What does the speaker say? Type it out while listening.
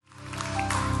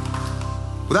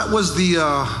Well,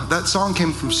 that song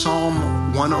came from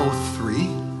Psalm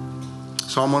 103.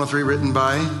 Psalm 103 written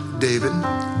by David.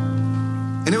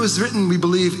 And it was written, we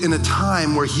believe, in a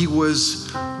time where he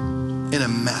was in a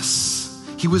mess.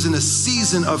 He was in a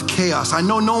season of chaos. I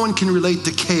know no one can relate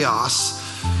to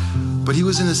chaos, but he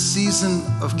was in a season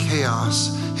of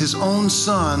chaos. His own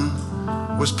son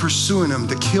was pursuing him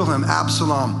to kill him,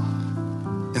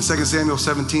 Absalom. In 2 Samuel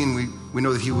 17, we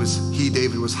know that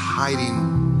David, was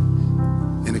hiding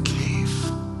in a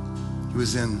cave. He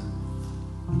was in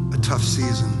a tough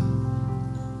season.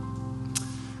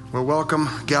 Well, welcome,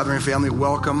 Gathering family.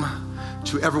 Welcome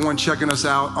to everyone checking us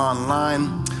out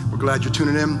online. We're glad you're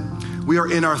tuning in. We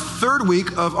are in our third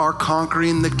week of our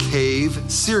Conquering the Cave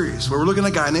series, where we're looking at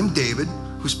a guy named David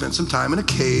who spent some time in a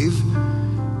cave,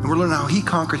 and we're learning how he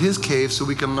conquered his cave so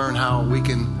we can learn how we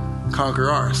can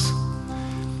conquer ours.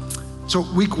 So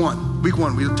week one, we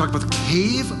talked about the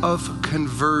cave of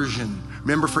conversion.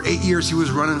 Remember, for 8 years he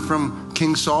was running from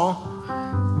King Saul,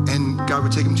 and God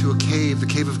would take him to a cave, the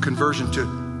cave of conversion,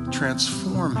 to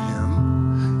transform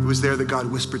him. It was there that God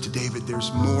whispered to David,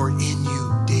 "There's more in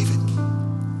you, David."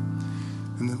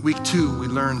 And then week 2, we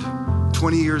learned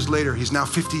 20 years later, he's now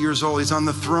 50 years old. He's on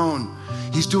the throne.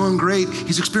 He's doing great.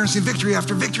 He's experiencing victory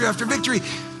after victory after victory.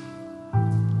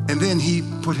 And then he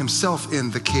put himself in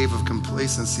the cave of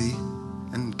complacency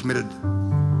and committed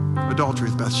adultery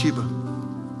with Bathsheba.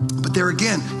 But there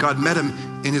again, God met him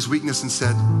in his weakness and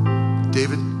said,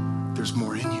 "David, there's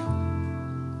more in you."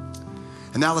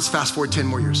 And now let's fast forward 10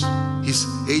 more years. He's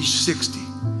age 60.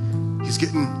 He's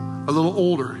getting a little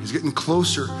older. He's getting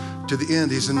closer to the end.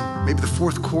 He's in maybe the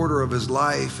fourth quarter of his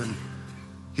life, and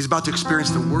he's about to experience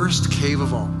the worst cave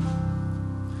of all,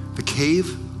 the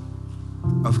cave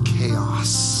of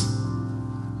chaos.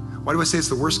 Why do I say it's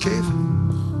the worst cave?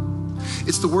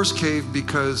 It's the worst cave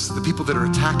because the people that are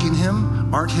attacking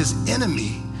him aren't his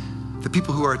enemy. The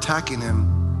people who are attacking him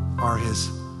are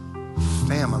his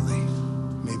family.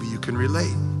 Maybe you can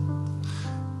relate.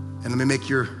 And let me make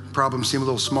your problem seem a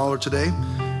little smaller today.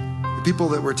 The people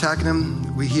that were attacking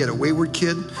him, he had a wayward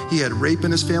kid. He had rape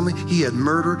in his family. He had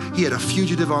murder. He had a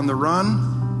fugitive on the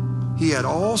run. He had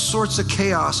all sorts of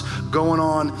chaos going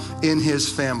on in his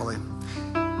family.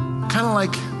 Kind of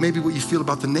like maybe what you feel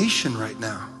about the nation right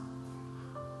now.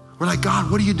 We're like, "God,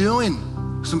 what are you doing?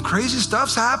 Some crazy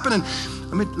stuff's happening."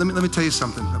 Let me tell you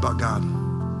something about God.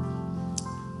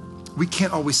 We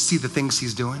can't always see the things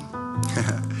he's doing.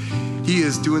 He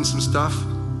is doing some stuff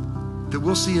that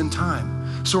we'll see in time.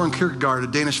 Soren Kierkegaard, a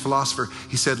Danish philosopher,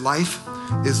 he said, "Life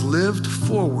is lived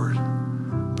forward,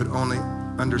 but only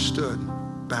understood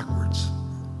backwards."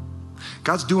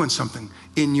 God's doing something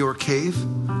in your cave,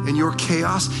 in your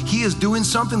chaos. He is doing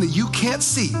something that you can't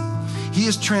see. He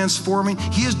is transforming.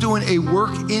 He is doing a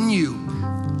work in you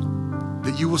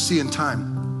that you will see in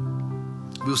time.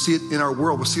 We'll see it in our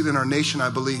world. We'll see it in our nation, I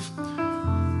believe.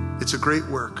 It's a great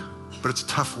work, but it's a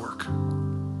tough work.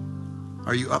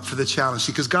 Are you up for the challenge?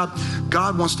 See, because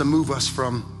God wants to move us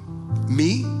from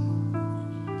me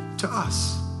to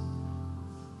us.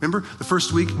 Remember, the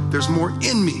first week, there's more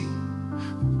in me.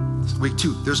 Week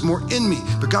 2, there's more in me.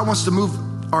 But God wants to move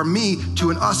our me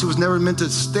to an us. It was never meant to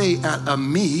stay at a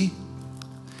me.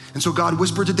 And so God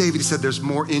whispered to David, he said, "There's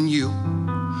more in you,"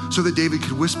 so that David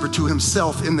could whisper to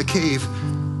himself in the cave,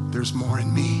 "There's more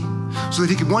in me," so that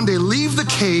he could one day leave the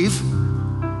cave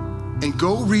and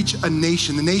go reach a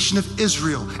nation, the nation of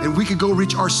Israel. And we could go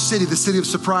reach our city, the city of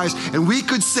surprise. And we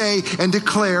could say and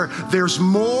declare, "There's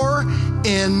more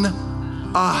in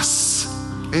us."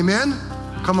 Amen?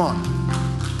 Come on.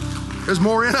 There's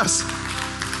more in us.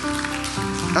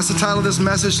 That's the title of this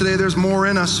message today. There's more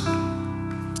in us.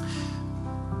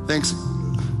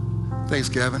 Thanks,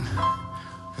 Gavin.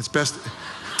 It's best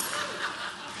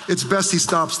he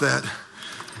stops that,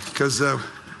 because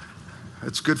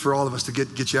it's good for all of us to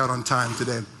get you out on time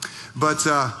today. But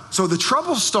so the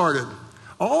trouble started.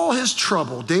 All his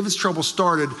trouble, David's trouble,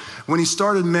 started when he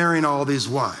started marrying all these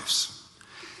wives.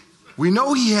 We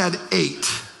know he had 8.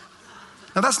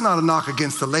 Now that's not a knock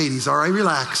against the ladies, all right?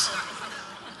 Relax.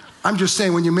 I'm just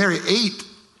saying, when you marry 8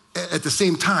 at the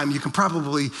same time, you can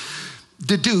probably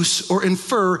deduce or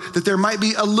infer that there might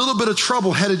be a little bit of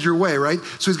trouble headed your way, right?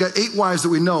 So he's got 8 wives that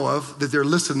we know of, that they're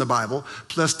listed in the Bible,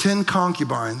 plus 10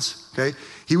 concubines, okay?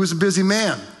 He was a busy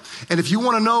man. And if you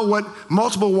want to know what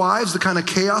multiple wives, the kind of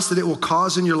chaos that it will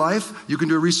cause in your life, you can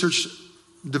do a research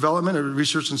development or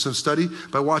research and some study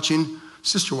by watching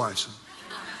Sister Wives.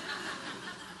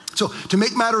 So to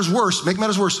make matters worse,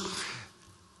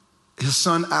 his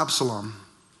son Absalom,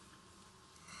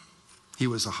 he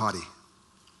was a hottie.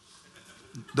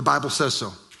 The Bible says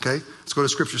so. Okay, let's go to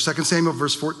scripture. 2 Samuel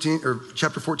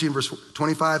chapter 14, verse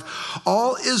 25.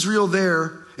 All Israel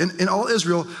there, in all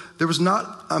Israel, there was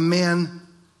not a man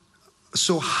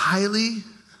so highly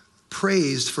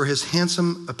praised for his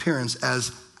handsome appearance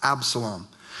as Absalom.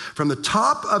 From the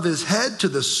top of his head to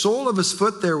the sole of his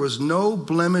foot, there was no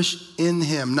blemish in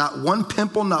him. Not one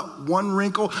pimple, not one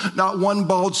wrinkle, not one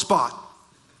bald spot.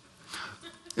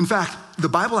 In fact, the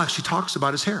Bible actually talks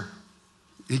about his hair.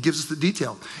 He gives us the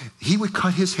detail. He would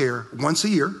cut his hair once a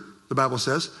year, the Bible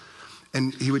says,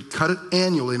 and he would cut it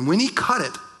annually. And when he cut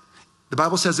it, the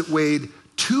Bible says it weighed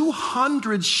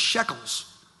 200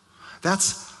 shekels.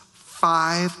 That's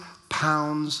 5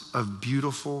 pounds of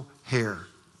beautiful hair.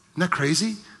 Isn't that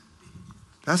crazy?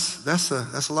 That's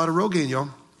a lot of Rogaine,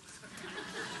 y'all.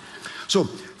 So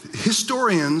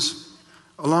historians,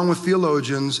 along with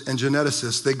theologians and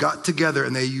geneticists, they got together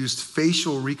and they used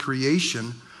facial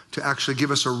recreation to actually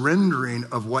give us a rendering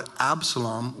of what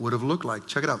Absalom would have looked like.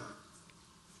 Check it out.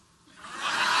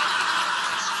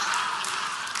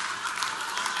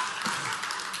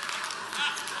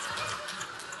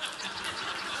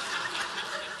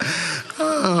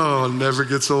 Oh, never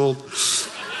gets old.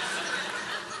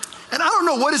 And I don't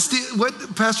know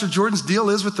what Pastor Jordan's deal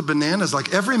is with the bananas.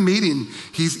 Like every meeting,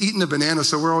 he's eating a banana,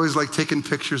 so we're always like taking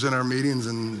pictures in our meetings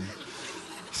and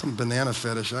some banana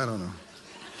fetish, I don't know.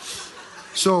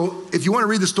 So if you want to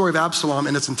read the story of Absalom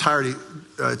in its entirety,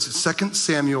 it's 2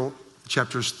 Samuel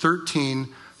chapters 13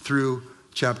 through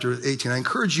chapter 18. I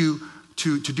encourage you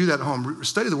to do that at home.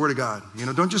 Study the Word of God.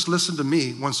 Don't just listen to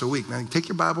me once a week. Man, take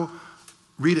your Bible,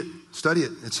 read it, study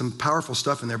it. It's some powerful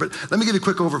stuff in there. But let me give you a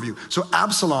quick overview. So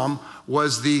Absalom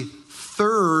was the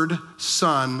third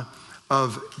son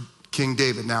of King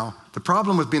David. Now, the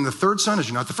problem with being the third son is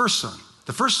you're not the first son.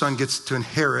 The first son gets to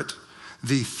inherit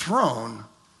the throne.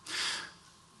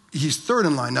 He's third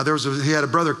in line. Now, he had a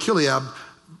brother, Kileab.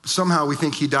 Somehow we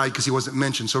think he died because he wasn't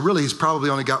mentioned. So really, he's probably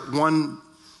only got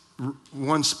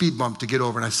one speed bump to get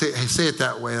over. And I say it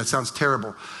that way. That sounds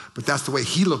terrible. But that's the way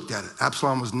he looked at it.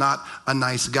 Absalom was not a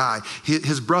nice guy.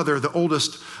 His brother, the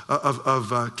oldest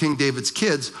of King David's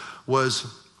kids, was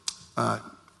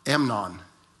Amnon.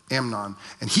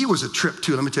 And he was a trip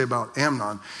too. Let me tell you about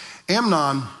Amnon.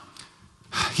 Amnon,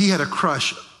 he had a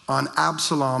crush on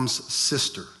Absalom's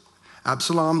sister.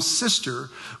 Absalom's sister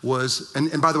was,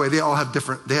 and by the way, they have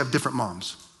different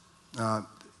moms.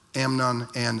 Amnon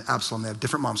and Absalom, they have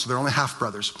different moms, so they're only half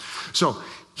brothers. So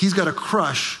he's got a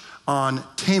crush on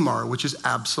Tamar, which is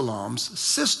Absalom's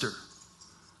sister,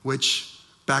 which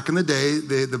back in the day,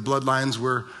 the bloodlines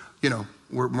were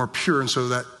more pure, and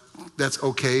so that's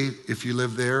okay if you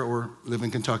live there or live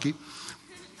in Kentucky.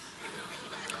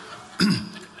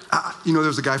 There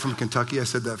was a guy from Kentucky. I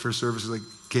said that first service. He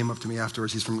came up to me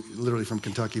afterwards. He's literally from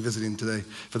Kentucky, visiting today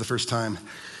for the first time.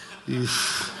 He's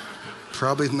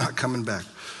probably not coming back.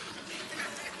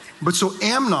 But so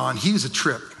Amnon, he was a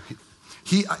trip.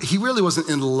 He really wasn't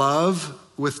in love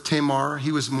with Tamar.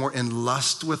 He was more in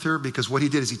lust with her because what he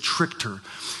did is he tricked her.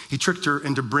 He tricked her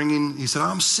into he said,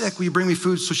 I'm sick, will you bring me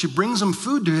food? So she brings him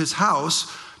food to his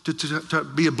house to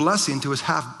be a blessing to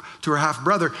her half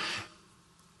brother.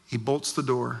 He bolts the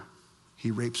door.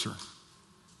 He rapes her.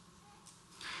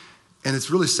 And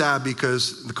it's really sad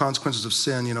because the consequences of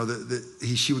sin,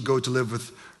 she would go to live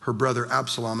with her brother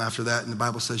Absalom after that. And the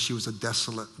Bible says she was a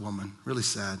desolate woman. Really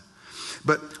sad.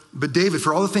 But David,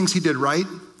 for all the things he did right,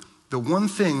 the one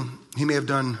thing he may have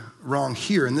done wrong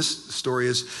here in this story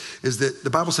is that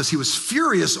the Bible says he was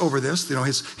furious over this.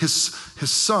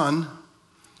 His son,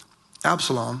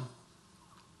 Absalom,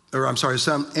 his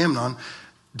son Amnon,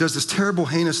 does this terrible,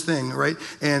 heinous thing, right?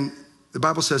 And the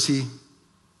Bible says he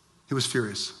was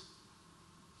furious.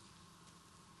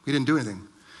 He didn't do anything.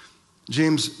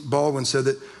 James Baldwin said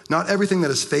that not everything that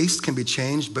is faced can be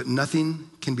changed, but nothing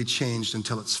can be changed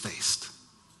until it's faced.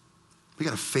 We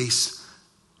got to face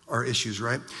our issues,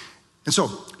 right? And so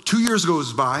 2 years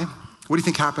goes by. What do you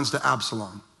think happens to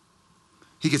Absalom?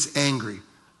 He gets angry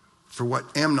for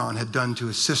what Amnon had done to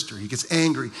his sister. He gets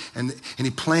angry and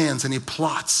he plans and he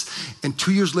plots. And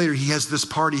 2 years later, he has this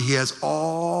party. He has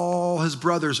all his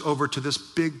brothers over to this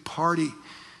big party.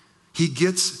 He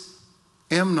gets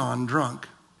Amnon drunk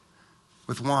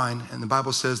with wine. And the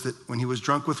Bible says that when he was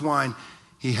drunk with wine,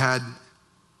 he had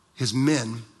his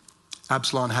men,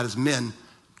 Absalom had his men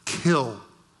kill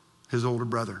his older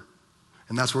brother.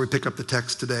 And that's where we pick up the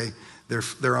text today.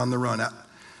 They're on the run.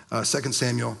 2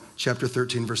 Samuel chapter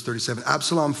 13, verse 37.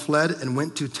 Absalom fled and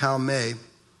went to Talmai,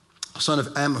 son of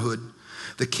Ammihud,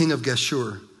 the king of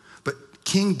Geshur. But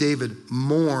King David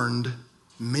mourned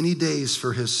many days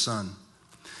for his son.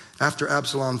 After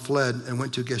Absalom fled and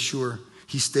went to Geshur,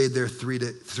 he stayed there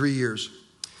 3 years.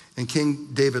 And King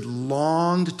David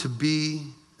longed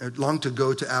to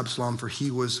go to Absalom, for he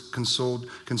was consoled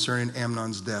concerning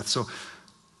Amnon's death. So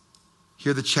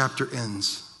here the chapter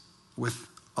ends with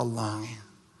a longing,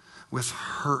 with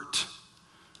hurt,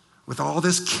 with all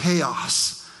this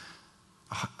chaos.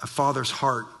 A father's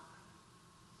heart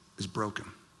is broken.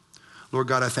 Lord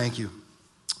God, I thank you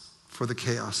for the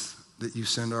chaos that you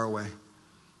send our way.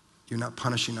 You're not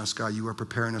punishing us, God. You are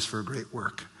preparing us for a great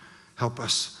work. Help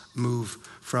us move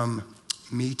from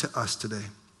me to us today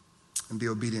and be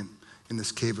obedient in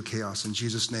this cave of chaos. In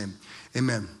Jesus' name,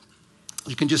 amen.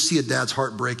 You can just see a dad's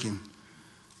heart breaking.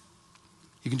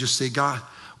 You can just say, God,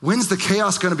 when's the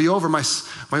chaos going to be over? My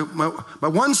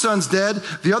one son's dead.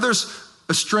 The other's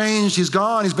estranged. He's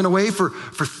gone. He's been away for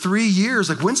 3 years.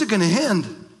 Like, when's it going to end?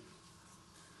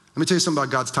 Let me tell you something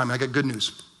about God's timing. I got good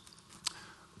news.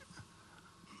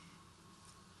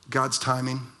 God's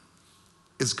timing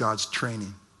is God's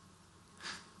training.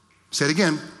 Say it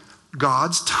again.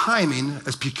 God's timing,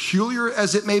 as peculiar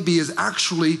as it may be, is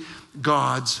actually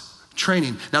God's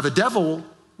training. Now, the devil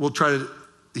will try to,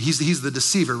 he's the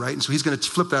deceiver, right? And so he's going to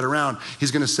flip that around.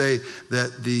 He's going to say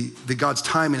that the God's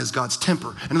timing is God's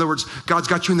temper. In other words, God's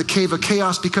got you in the cave of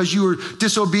chaos because you were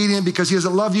disobedient, because he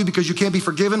doesn't love you, because you can't be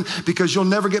forgiven, because you'll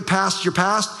never get past your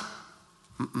past.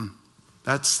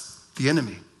 That's the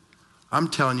enemy. I'm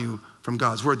telling you from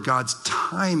God's word, God's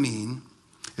timing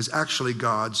is actually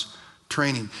God's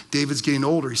training. David's getting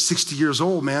older. He's 60 years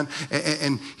old, man.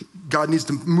 And God needs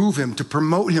to move him, to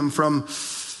promote him from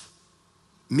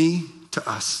me to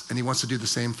us. And he wants to do the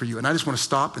same for you. And I just want to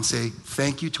stop and say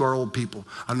thank you to our old people.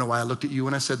 I don't know why I looked at you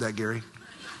when I said that, Gary.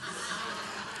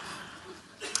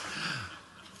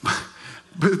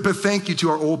 But thank you to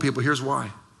our old people. Here's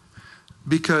why.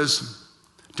 Because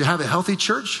to have a healthy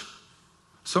church,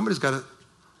 somebody's got to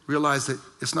realize that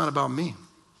it's not about me.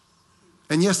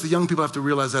 And yes, the young people have to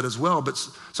realize that as well. But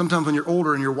sometimes when you're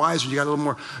older and you're wiser, you got a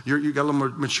little more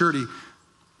maturity.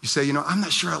 You say, I'm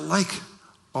not sure I like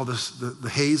all this, the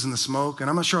haze and the smoke, and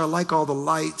I'm not sure I like all the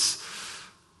lights.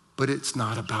 But it's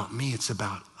not about me. It's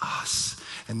about us.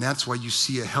 And that's why you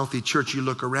see a healthy church. You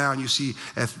look around, you see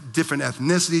different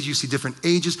ethnicities, you see different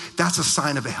ages. That's a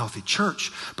sign of a healthy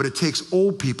church. But it takes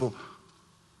old people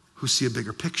who see a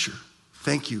bigger picture.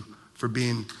 Thank you for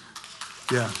being,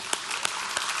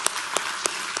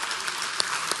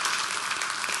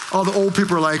 All the old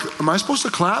people are like, am I supposed to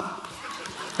clap?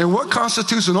 And what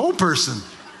constitutes an old person?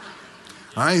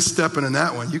 I ain't stepping in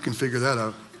that one. You can figure that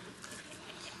out.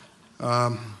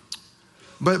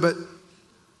 But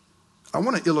I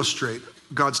want to illustrate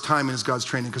God's timing is God's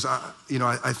training, because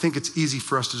I think it's easy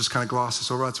for us to just kind of gloss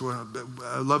this over.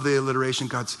 I love the alliteration.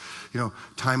 God's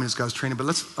timing is God's training. But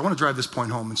I want to drive this point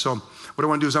home. And so what I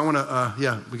want to do is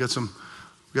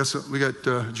we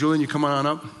got Julian. You come on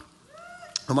up.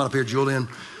 Come on up here, Julian.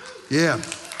 Yeah.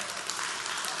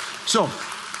 So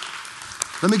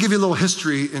let me give you a little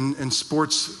history in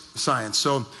sports science.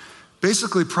 So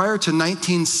basically, prior to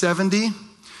 1970,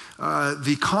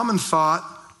 the common thought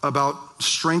about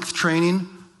strength training,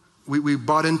 we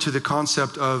bought into the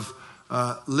concept of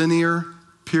linear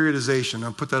periodization.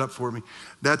 Now put that up for me.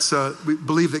 That's we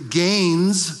believe that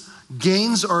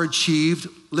gains are achieved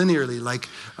linearly,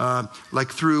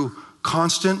 like through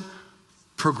constant,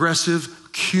 progressive,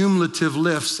 cumulative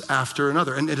lifts after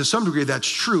another. And to some degree, that's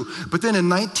true. But then in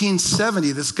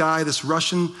 1970, this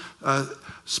Russian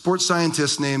sports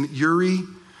scientist named Yuri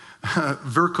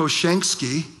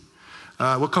Verkhoshansky,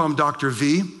 we'll call him Dr.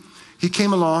 V, he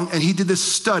came along and he did this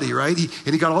study, right?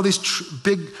 He got all these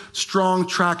big, strong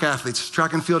track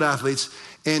and field athletes.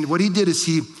 And what he did is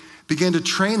he began to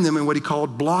train them in what he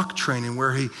called block training,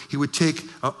 where he would take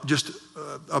just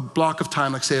a block of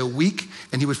time, like say a week,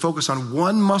 and he would focus on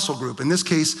one muscle group. In this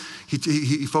case,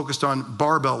 he focused on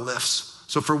barbell lifts.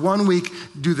 So for 1 week,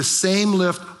 do the same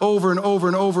lift over and over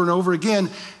and over and over again.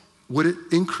 Would it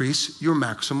increase your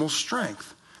maximal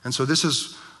strength? And so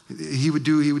he would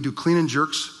do clean and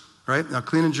jerks, right? Now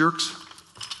clean and jerks,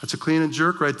 that's a clean and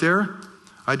jerk right there.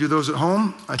 I do those at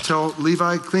home. I tell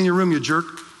Levi, clean your room, you jerk.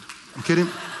 I'm kidding.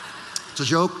 It's a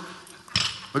joke.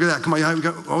 Look at that. Come on.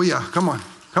 Oh yeah, come on.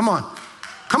 Come on.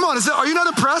 Come on. Are you not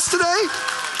impressed today?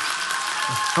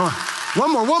 Come on.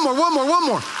 One more.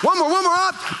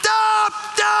 Up.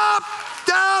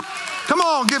 Up. Come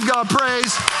on. Give God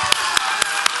praise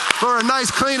for a nice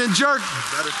clean and jerk.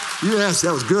 Yes,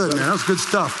 that was good, man. That was good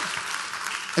stuff.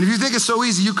 And if you think it's so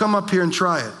easy, you come up here and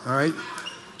try it, all right?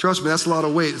 Trust me, that's a lot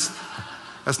of weight.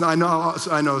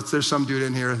 I know there's some dude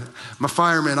in here. My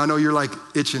fireman, I know you're like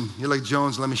itching. You're like,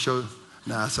 Jones, let me show you.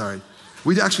 Nah, sorry.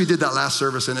 We actually did that last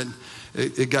service, and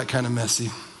it got kind of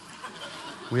messy.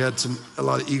 We had a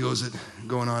lot of egos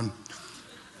going on.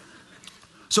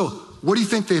 So what do you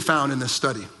think they found in this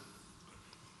study?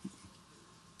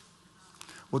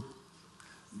 Well,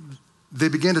 they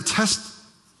began to test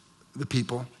the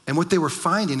people, and what they were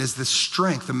finding is the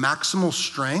strength, the maximal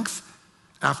strength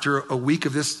after a week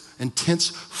of this intense,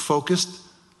 focused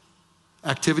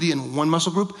activity in one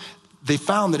muscle group, they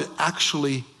found that it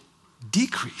actually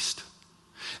decreased.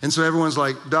 And so everyone's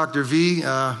like, Dr. V,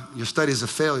 your study is a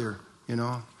failure, you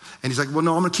know? And he's like, well,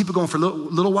 no, I'm gonna keep it going for a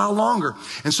little while longer.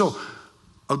 And so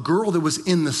a girl that was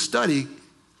in the study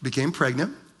became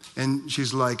pregnant, and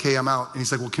she's like, hey, I'm out. And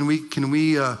he's like, well, can we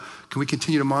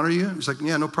continue to monitor you? He's like,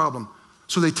 yeah, no problem.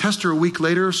 So they test her a week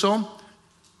later or so.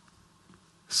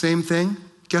 Same thing.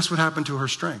 Guess what happened to her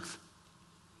strength?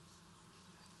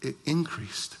 It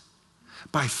increased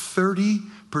by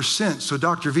 30%. So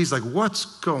Dr. V's like,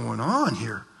 what's going on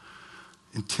here?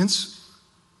 Intense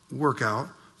workout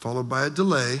followed by a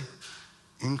delay,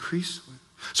 increase.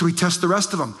 So he tests the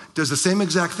rest of them, does the same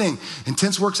exact thing.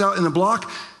 Intense works out in a block,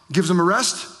 gives them a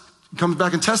rest, comes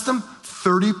back and tests them,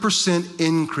 30%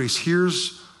 increase.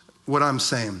 Here's what I'm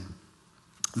saying.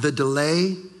 The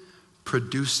delay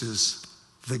produces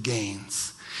the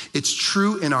gains. It's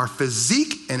true in our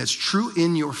physique and it's true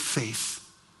in your faith.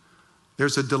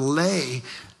 There's a delay,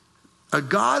 a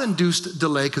God-induced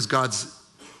delay, because God's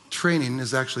training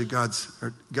is actually God's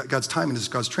timing is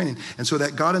God's training. And so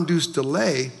that God-induced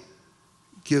delay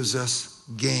gives us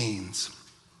gains.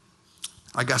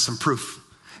 I got some proof.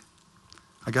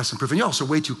 And y'all are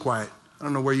way too quiet. I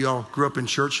don't know where you all grew up in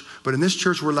church, but in this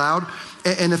church we're loud.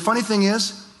 And the funny thing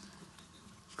is,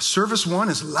 service one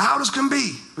is loud as can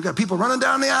be. We got people running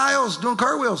down the aisles doing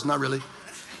cartwheels. Not really.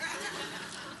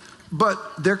 But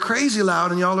they're crazy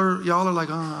loud, and y'all are like,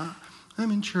 oh,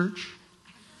 I'm in church.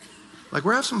 Like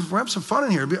we're having some fun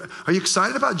in here. Are you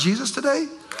excited about Jesus today?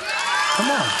 Come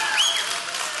on.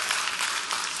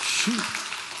 Shoot.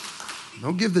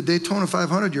 Don't give the Daytona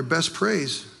 500 your best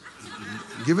praise.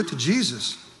 Give it to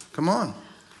Jesus. Come on.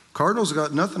 Cardinals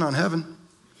got nothing on heaven.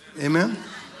 Amen.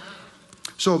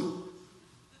 So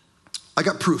I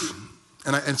got proof,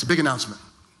 and it's a big announcement.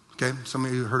 Okay, some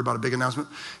of you heard about a big announcement.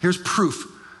 Here's proof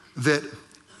that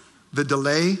the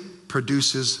delay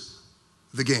produces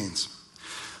the gains.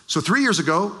 So 3 years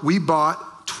ago, we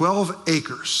bought 12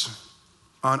 acres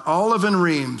on Olive and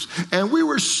Reams, and we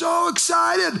were so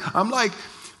excited. I'm like,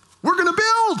 we're gonna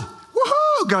build,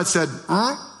 woohoo! God said,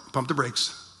 pump the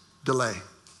brakes, delay.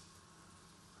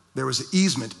 There was an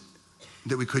easement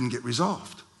that we couldn't get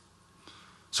resolved.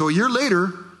 So a year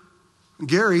later,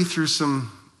 Gary, through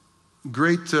some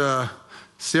great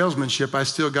salesmanship,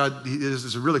 this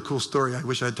is a really cool story. I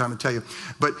wish I had time to tell you.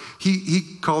 But he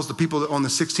calls the people that own the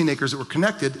 16 acres that were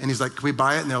connected, and he's like, can we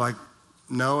buy it? And they're like,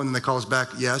 no. And then they call us back,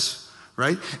 yes,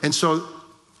 right? And so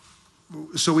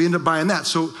we end up buying that.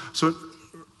 So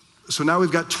now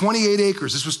we've got 28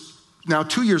 acres. This was now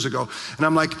 2 years ago. And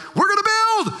I'm like, we're gonna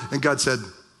build. And God said,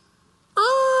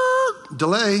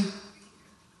 delay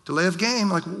of game.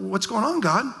 Like, what's going on,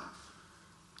 God?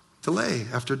 Delay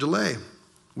after delay.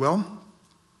 Well,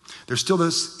 there's still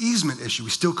this easement issue. We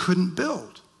still couldn't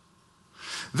build.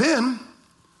 Then,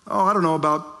 I don't know,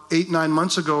 about 8-9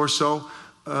 months ago or so,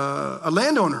 a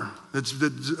landowner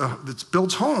that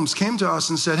builds homes came to us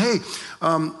and said, hey,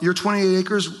 your 28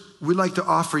 acres, we'd like to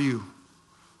offer you.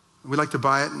 We'd like to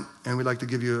buy it, and we'd like to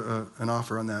give you an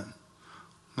offer on that.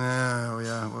 Oh,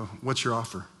 yeah, well, what's your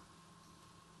offer?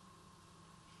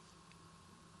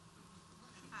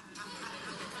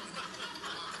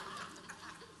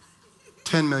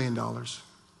 $10 million.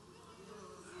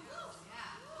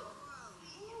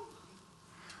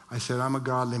 I said, I'm a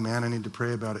godly man. I need to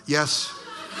pray about it. Yes.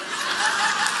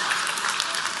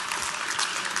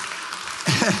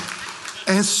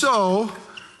 And so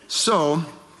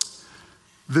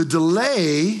the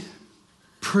delay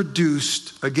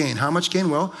produced a gain. How much gain?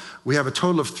 Well, we have a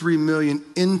total of 3 million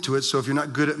into it. So if you're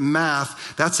not good at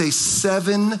math, that's a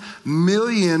 $7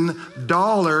 million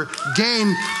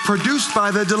gain produced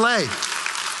by the delay.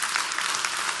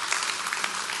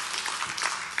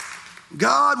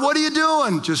 God, what are you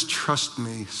doing? Just trust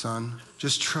me, son.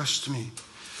 Just trust me.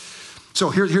 So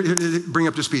here, bring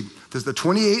up to speed. The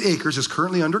 28 acres is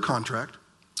currently under contract,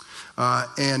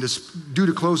 and it's due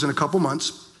to close in a couple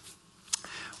months.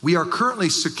 We are currently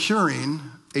securing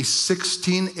a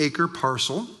 16-acre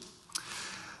parcel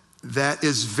that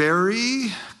is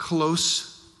very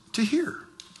close to here.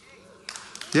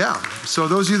 Yeah, so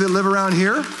those of you that live around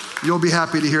here, you'll be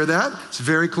happy to hear that. It's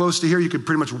very close to here. You could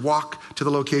pretty much walk to the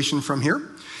location from here.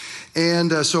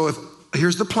 And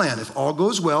here's the plan. If all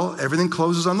goes well, everything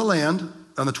closes on the land,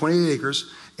 on the 28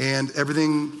 acres, and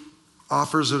everything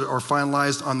offers that are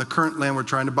finalized on the current land we're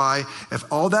trying to buy. If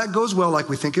all that goes well, like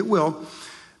we think it will,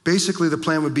 basically the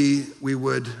plan would be we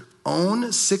would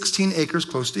own 16 acres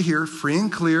close to here, free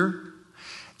and clear,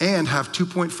 and have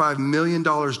 $2.5 million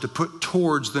to put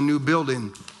towards the new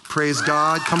building. Praise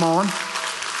God, come on.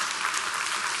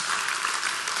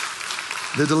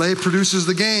 The delay produces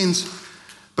the gains.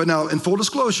 But now, in full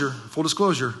disclosure,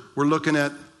 we're looking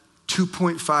at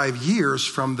 2.5 years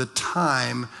from the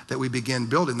time that we begin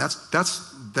building.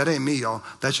 That ain't me, y'all.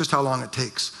 That's just how long it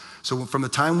takes. So from the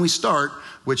time we start,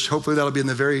 which hopefully that'll be in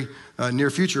the very near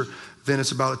future, then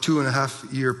it's about a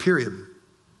 2.5 year period.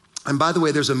 And by the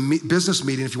way, there's a business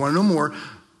meeting, if you want to know more,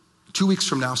 2 weeks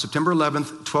from now, September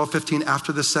 11th, 12:15,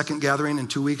 after the second gathering in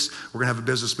 2 weeks, we're going to have a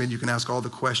business meeting. You can ask all the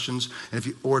questions. And if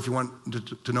you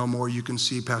want to know more, you can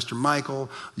see Pastor Michael.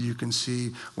 You can see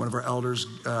one of our elders,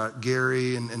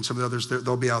 Gary, and some of the others.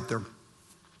 They'll be out there.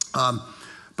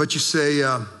 But you say,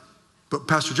 but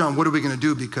Pastor John, what are we going to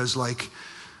do? Because we're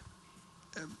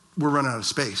running out of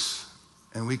space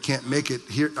and we can't make it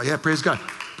here. Yeah, praise God.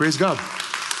 Praise God.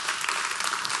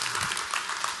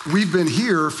 We've been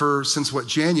here since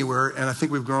January, and I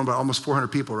think we've grown by almost 400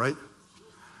 people, right?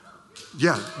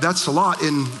 Yeah, that's a lot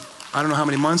in, I don't know how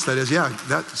many months that is. Yeah,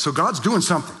 so God's doing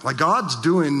something. God's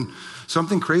doing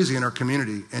something crazy in our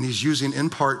community, and he's using in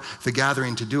part the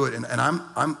gathering to do it. And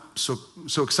I'm so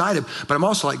excited, but I'm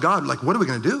also like, God, what are we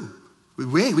going to do?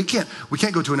 We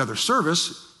can't go to another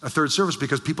service, a third service,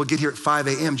 because people get here at 5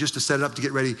 a.m. just to set it up to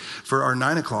get ready for our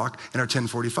 9 o'clock and our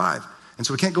 10:45. And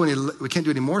so we can't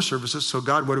do any more services. So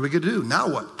God, what are we going to do? Now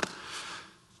what?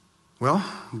 Well,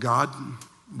 God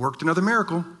worked another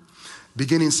miracle.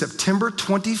 Beginning September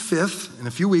 25th, in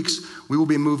a few weeks, we will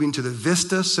be moving to the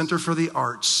Vista Center for the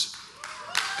Arts.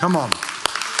 Come on.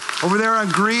 Over there on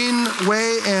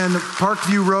Greenway and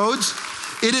Parkview Roads.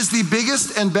 It is the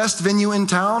biggest and best venue in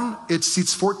town. It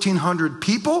seats 1,400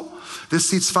 people. This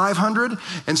seats 500.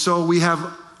 And so we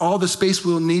have all the space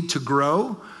we'll need to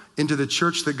grow into the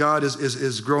church that God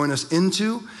is growing us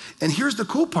into. And here's the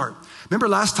cool part. Remember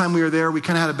last time we were there, we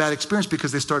kind of had a bad experience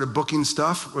because they started booking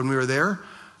stuff when we were there.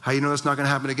 How you know that's not going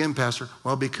to happen again, Pastor?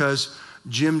 Well, because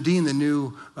Jim Dean, the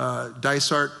new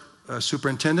Dysart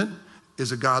superintendent,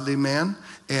 is a godly man.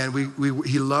 And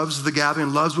he loves the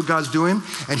gathering, loves what God's doing.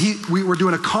 And we were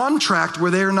doing a contract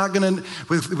where they're not going to,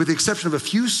 with the exception of a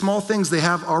few small things they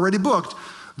have already booked,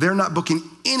 they're not booking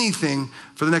anything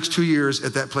for the next 2 years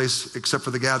at that place except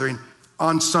for the gathering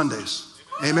on Sundays.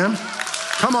 Amen?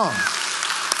 Come on.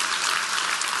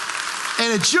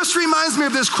 And it just reminds me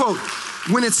of this quote.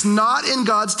 When it's not in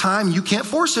God's time, you can't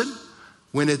force it.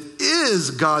 When it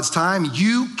is God's time,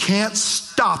 you can't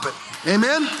stop it.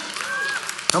 Amen?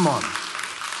 Come on.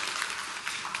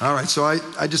 All right, so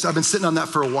I've been sitting on that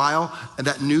for a while, and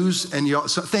that news, and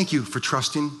so thank you for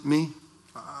trusting me.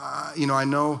 I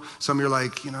know some of you are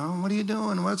like, what are you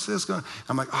doing? What's this going?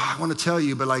 I'm like, I want to tell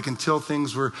you, but until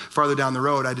things were farther down the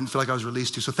road, I didn't feel like I was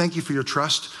released to. So thank you for your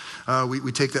trust.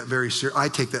 We take that very seriously. I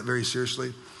take that very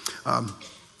seriously.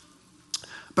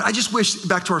 But I just wish,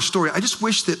 back to our story, I just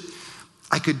wish that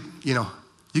I could,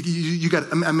 you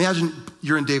got, imagine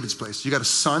you're in David's place. You got a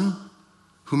son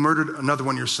who murdered another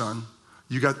one of your son.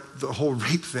 You got the whole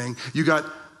rape thing. You got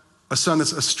a son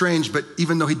that's estranged, but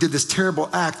even though he did this terrible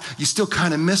act, you still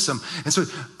kind of miss him. And so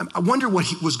I wonder what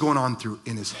he was going on through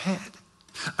in his head.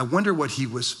 I wonder what he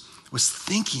was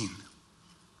thinking.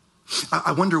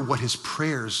 I wonder what his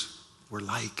prayers were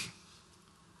like.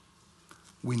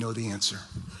 We know the answer.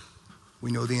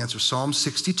 We know the answer. Psalm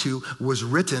 62 was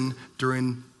written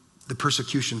during the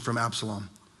persecution from Absalom.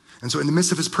 And so in the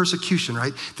midst of his persecution,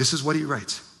 right, this is what he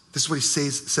writes. This is what he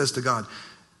says to God.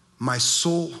 My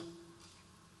soul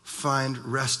find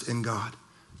rest in God.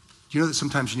 Do you know that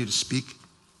sometimes you need to speak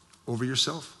over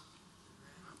yourself?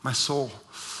 My soul,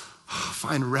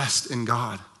 find rest in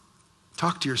God.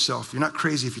 Talk to yourself. You're not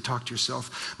crazy if you talk to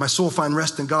yourself. My soul find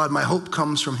rest in God. My hope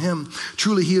comes from him.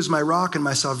 Truly, he is my rock and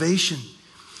my salvation.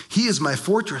 He is my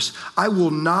fortress. I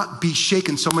will not be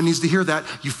shaken. Someone needs to hear that.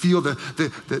 You feel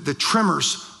the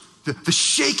tremors, the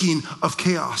shaking of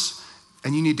chaos.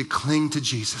 And you need to cling to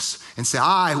Jesus and say,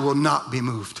 I will not be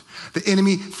moved. The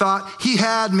enemy thought he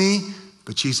had me,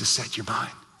 but Jesus said, you're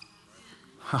mine.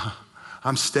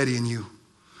 I'm steady in you.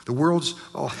 The world's,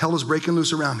 all hell is breaking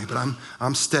loose around me, but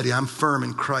I'm steady. I'm firm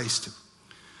in Christ.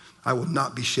 I will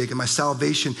not be shaken. My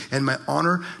salvation and my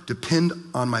honor depend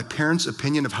on my parents'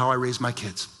 opinion of how I raise my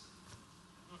kids.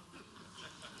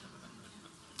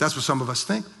 That's what some of us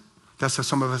think. That's how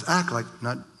some of us act like,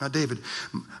 not David.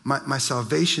 My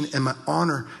salvation and my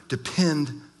honor depend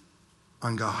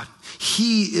on God.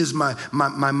 He is my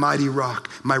mighty rock,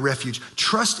 my refuge.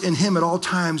 Trust in him at all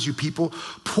times, you people.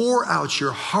 Pour out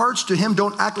your hearts to him.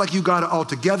 Don't act like you got it all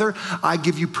together. I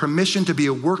give you permission to be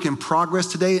a work in progress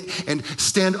today and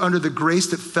stand under the grace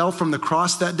that fell from the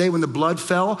cross that day when the blood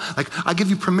fell. Like, I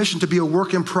give you permission to be a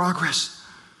work in progress.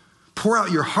 Pour out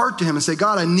your heart to him and say,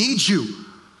 God, I need you.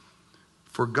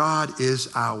 For God is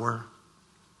our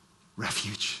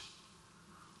refuge.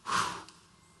 Whew.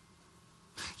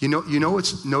 You know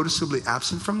what's noticeably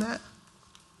absent from that?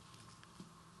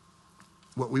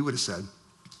 What we would have said.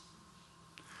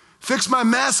 Fix my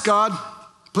mess, God.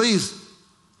 Please.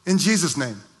 In Jesus'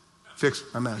 name. Fix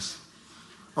my mess.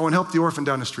 Oh, and help the orphan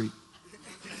down the street.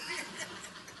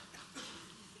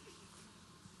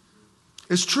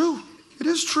 It's true. It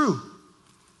is true.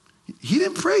 He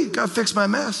didn't pray, God, fix my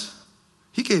mess.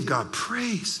 He gave God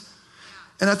praise.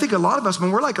 And I think a lot of us,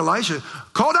 when we're like Elijah,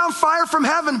 call down fire from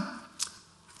heaven.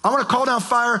 I want to call down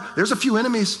fire. There's a few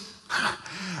enemies.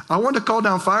 I want to call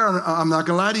down fire. I'm not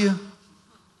going to lie to you.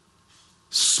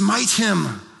 Smite him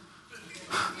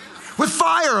with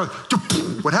fire.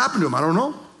 What happened to him? I don't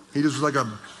know. He just was like a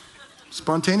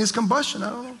spontaneous combustion.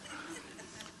 I don't know.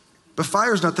 But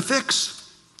fire is not the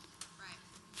fix.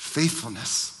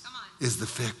 Faithfulness is the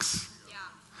fix. Yeah.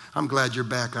 I'm glad you're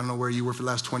back. I don't know where you were for the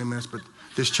last 20 minutes, but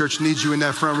this church needs you in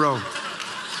that front row.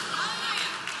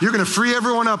 You're going to free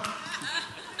everyone up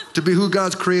to be who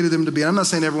God's created them to be. And I'm not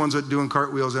saying everyone's doing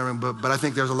cartwheels, but I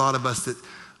think there's a lot of us that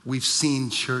we've seen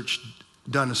church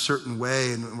done a certain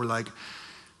way, and we're like,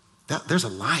 there's a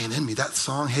lion in me. That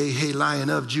song, Hey, Hey, Lion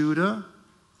of Judah.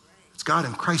 It's God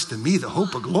in Christ in me, the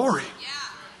hope of glory. Yeah.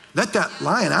 Let that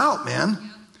lion out, man. Yeah.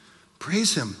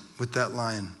 Praise him with that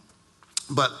lion.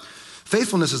 But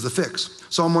faithfulness is the fix.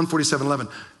 Psalm 147:11.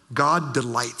 God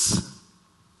delights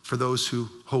for those who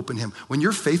hope in him. When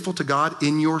you're faithful to God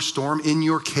in your storm, in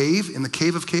your cave, in the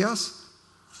cave of chaos,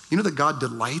 you know that God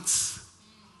delights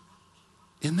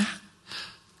in that?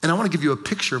 And I want to give you a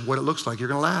picture of what it looks like. You're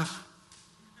going to laugh.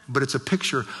 But it's a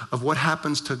picture of what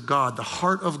happens to God, the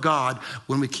heart of God,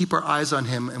 when we keep our eyes on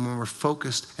him and when we're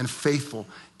focused and faithful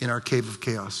in our cave of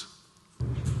chaos.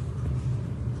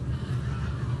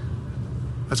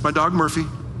 That's my dog, Murphy.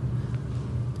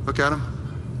 Look at him.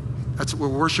 That's what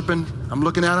we're worshiping. I'm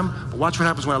looking at him. But watch what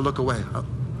happens when I look away. All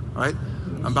right?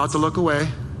 I'm about to look away.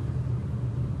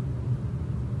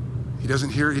 He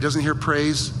doesn't hear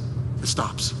praise. It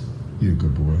stops. You're a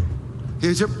good boy.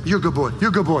 You're a good boy. You're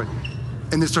a good boy.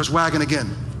 And it starts wagging again.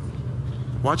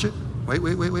 Watch it. Wait.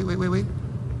 Wait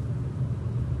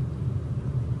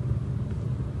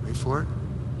for it.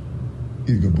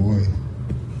 You're a good boy.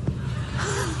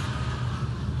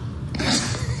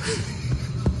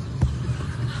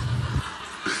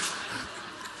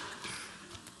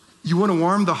 You want to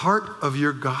warm the heart of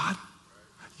your God?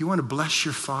 You want to bless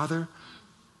your Father?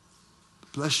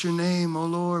 Bless your name, oh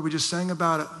Lord. We just sang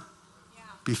about it. Yeah.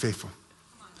 Be faithful.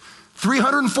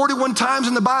 341 times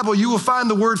in the Bible, you will find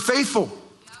the word faithful.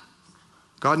 Yeah.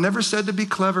 God never said to be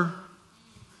clever.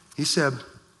 He said,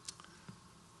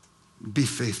 be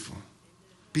faithful.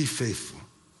 Be faithful.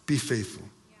 Be faithful.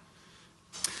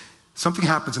 Yeah. Something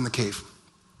happens in the cave.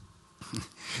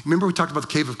 Remember we talked about the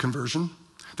cave of conversion?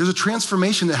 There's a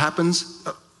transformation that happens,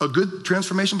 a good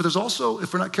transformation, but there's also,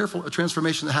 if we're not careful, a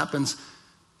transformation that happens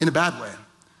in a bad way.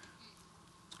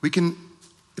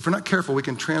 If we're not careful, we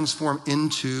can transform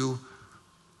into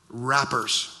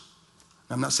rappers.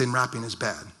 I'm not saying rapping is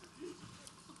bad,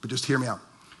 but just hear me out.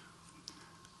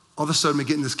 All of a sudden we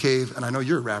get in this cave, and I know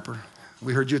you're a rapper.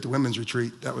 We heard you at the women's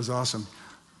retreat. That was awesome.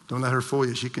 Don't let her fool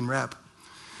you. She can rap.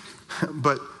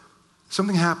 But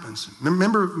something happens.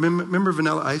 Remember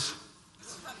Vanilla Ice?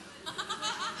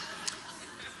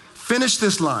 Finish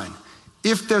this line.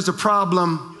 If there's a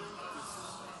problem,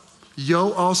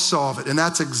 I'll solve it. And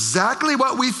that's exactly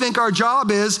what we think our job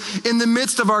is in the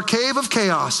midst of our cave of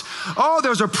chaos. Oh,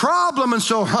 there's a problem. And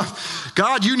so,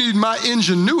 God, you need my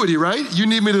ingenuity, right? You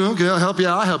need me to, okay, I'll help you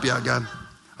out, God.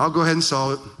 I'll go ahead and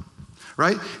solve it,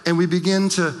 right? And we begin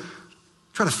to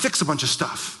try to fix a bunch of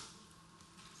stuff.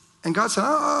 And God said,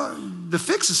 the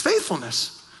fix is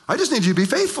faithfulness. I just need you to be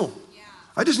faithful. Yeah.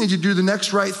 I just need you to do the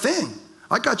next right thing.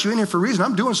 I got you in here for a reason.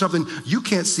 I'm doing something you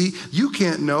can't see, you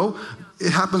can't know.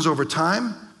 It happens over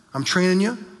time. I'm training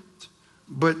you.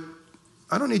 But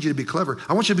I don't need you to be clever.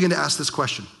 I want you to begin to ask this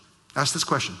question. Ask this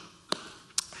question.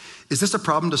 Is this a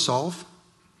problem to solve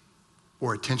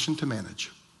or a tension to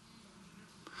manage?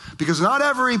 Because not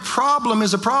every problem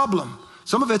is a problem.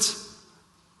 Some of it's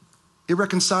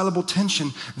irreconcilable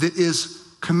tension that is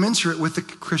commensurate with the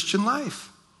Christian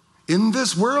life. In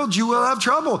this world, you will have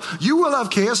trouble. You will have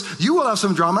chaos. You will have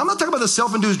some drama. I'm not talking about the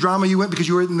self-induced drama you went because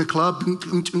you were in the club,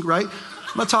 right?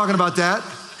 I'm not talking about that.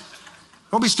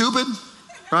 Don't be stupid,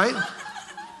 right?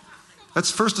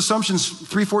 That's First Assumptions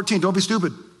 3:14. Don't be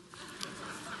stupid.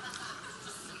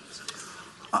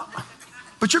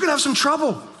 But you're going to have some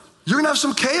trouble. You're going to have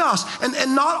some chaos.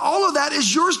 And not all of that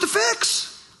is yours to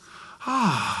fix.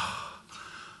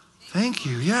 Thank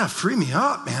you. Yeah, free me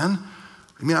up, man.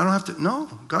 I mean, I don't have to. No,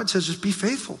 God says just be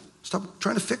faithful. Stop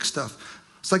trying to fix stuff.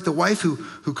 It's like the wife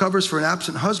who covers for an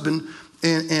absent husband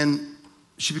and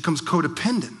she becomes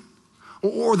codependent.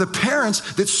 Or the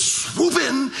parents that swoop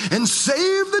in and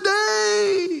save the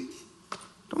day.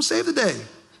 Don't save the day.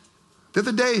 The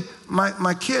other day,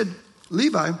 my kid,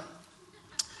 Levi,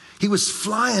 he was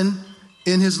flying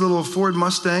in his little Ford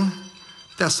Mustang.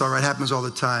 That's all right, happens all the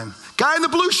time. Guy in the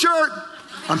blue shirt.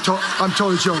 I'm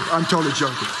totally joking. I'm totally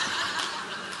joking.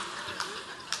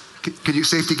 Could you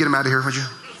safety get him out of here, would you?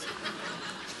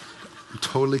 I'm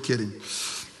totally kidding.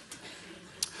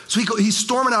 So he's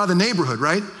storming out of the neighborhood,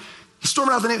 right? He's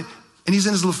storming out of the neighborhood, and he's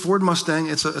in his little Ford Mustang.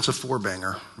 It's a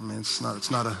four-banger. I mean, it's not a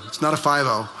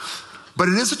 5.0, but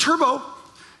it is a turbo.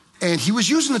 And he was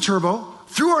using the turbo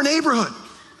through our neighborhood.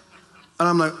 And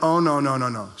I'm like, oh,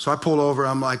 no. So I pull over.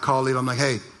 I call Levi. I'm like,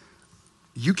 hey,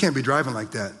 you can't be driving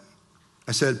like that.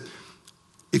 I said,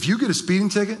 if you get a speeding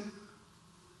ticket,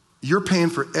 you're paying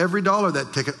for every dollar of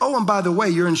that ticket. Oh, and by the way,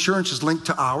 your insurance is linked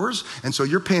to ours. And so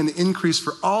you're paying the increase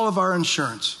for all of our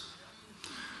insurance.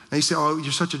 And you say, oh,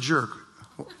 you're such a jerk.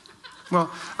 Well,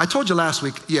 I told you last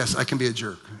week, yes, I can be a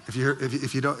jerk. If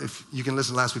you can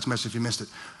listen to last week's message if you missed it.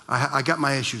 I got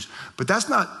my issues. But that's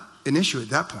not an issue at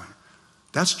that point.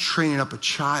 That's training up a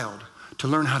child to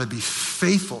learn how to be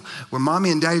faithful, where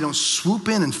mommy and daddy don't swoop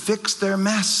in and fix their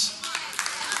mess.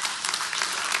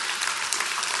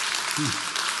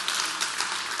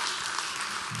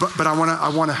 But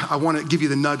I want to give you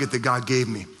the nugget that God gave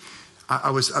me. I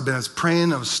was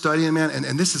praying, I was studying, man,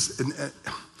 and this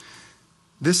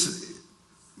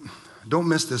don't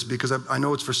miss this because I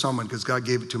know it's for someone because God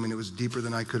gave it to me and it was deeper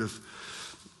than I could have.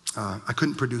 I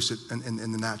couldn't produce it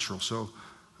in the natural, so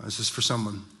this is for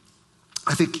someone.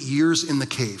 I think years in the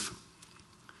cave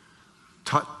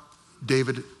taught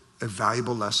David a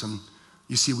valuable lesson.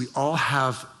 You see, we all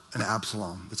have an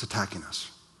Absalom that's attacking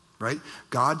us, right?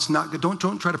 God's not,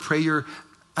 don't try to pray your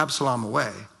Absalom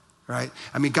away, right?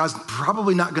 I mean, God's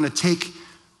probably not going to take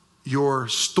your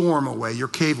storm away, your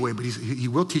cave away, but he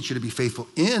will teach you to be faithful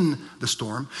in the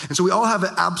storm. And so we all have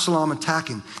an Absalom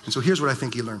attacking. And so here's what I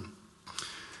think he learned.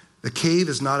 The cave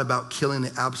is not about killing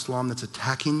the Absalom that's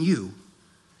attacking you.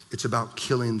 It's about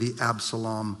killing the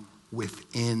Absalom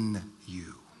within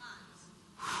you.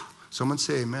 Someone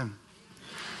say amen.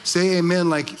 Say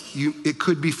amen like it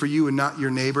could be for you and not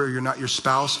your neighbor or you're not your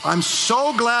spouse. I'm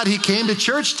so glad he came to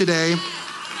church today.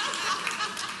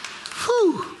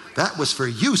 Whew, that was for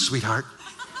you, sweetheart.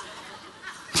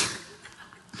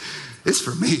 It's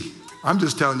for me. I'm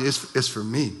just telling you, it's for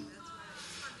me.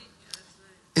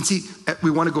 And see,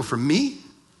 we want to go from me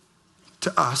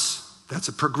to us. That's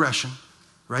a progression,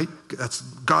 right?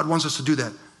 God wants us to do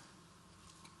that.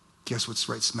 Guess what's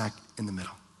right smack in the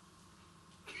middle?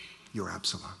 Your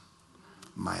Absalom,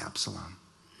 my Absalom.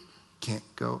 Can't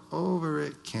go over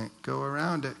it, can't go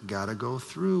around it, gotta go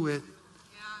through it.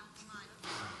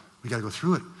 We gotta go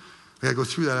through it. We gotta go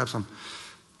through that Absalom.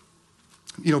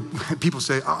 You know, people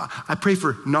say, oh, I pray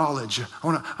for knowledge. I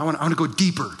want to go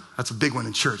deeper. That's a big one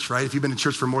in church, right? If you've been in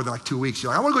church for more than like 2 weeks,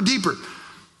 you're like, I want to go deeper.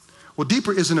 Well,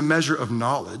 deeper isn't a measure of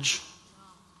knowledge,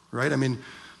 right? I mean,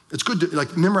 it's good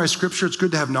to memorize scripture. It's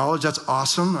good to have knowledge. That's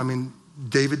awesome. I mean,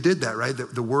 David did that, right?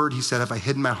 The word, he said, have I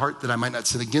hidden my heart that I might not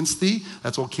sin against thee?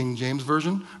 That's old King James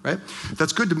Version, right?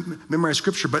 That's good to memorize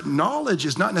scripture, but knowledge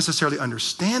is not necessarily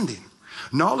understanding.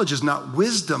 Knowledge is not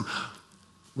wisdom.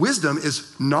 Wisdom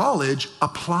is knowledge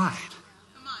applied,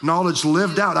 knowledge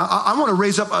lived out. I want to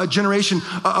raise up a generation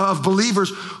of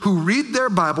believers who read their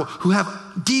Bible, who have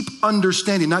deep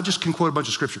understanding, not just can quote a bunch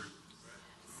of scripture.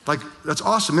 Like, that's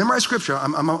awesome. Memorize scripture.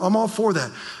 I'm all for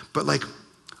that. But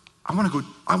I want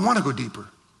to go deeper.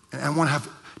 And I want to have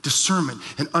discernment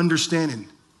and understanding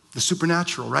the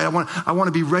supernatural, right? I want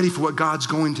to be ready for what God's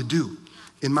going to do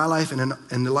in my life and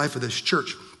in the life of this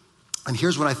church. And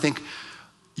here's what I think.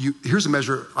 Here's a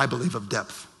measure, I believe, of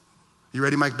depth. You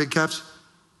ready, Mike? Big calves?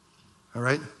 All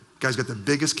right? Guys got the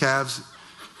biggest calves.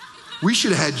 We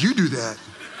should have had you do that.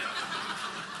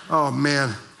 Oh,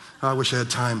 man. I wish I had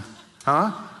time.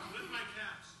 Huh?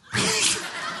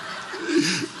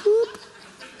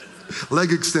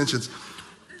 Leg extensions.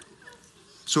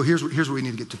 So here's what we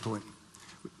need to get to the point.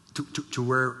 To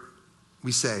where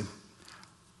we say,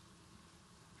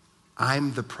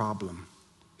 I'm the problem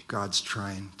God's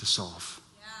trying to solve.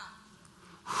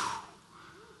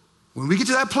 When we get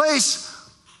to that place,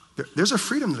 there's a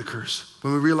freedom that occurs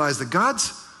when we realize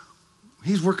that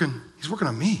He's working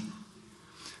on me.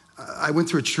 I went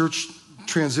through a church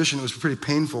transition. It was pretty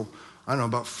painful. I don't know,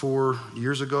 about 4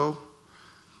 years ago.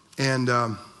 And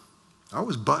I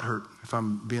was butthurt, if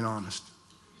I'm being honest.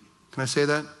 Can I say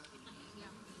that?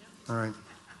 All right.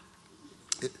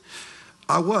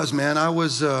 I was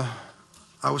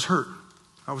hurt.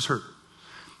 I was hurt.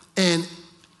 And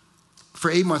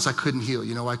for 8 months, I couldn't heal.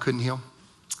 You know why I couldn't heal?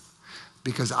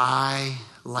 Because I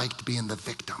liked being the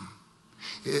victim.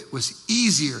 It was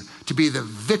easier to be the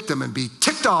victim and be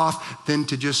ticked off than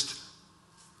to just,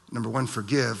 number one,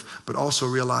 forgive, but also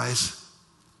realize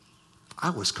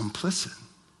I was complicit,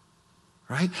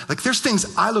 right? Like there's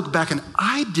things I look back and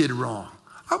I did wrong.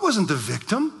 I wasn't the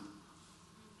victim,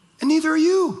 and neither are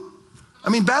you. I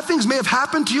mean, bad things may have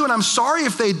happened to you, and I'm sorry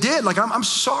if they did. Like, I'm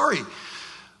sorry.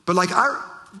 But like,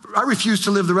 I refused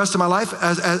to live the rest of my life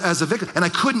as a victim. And I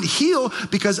couldn't heal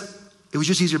because it was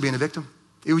just easier being a victim.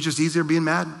 It was just easier being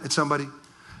mad at somebody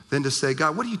than to say,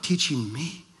 God, what are you teaching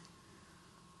me?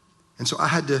 And so I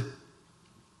had to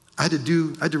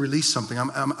release something.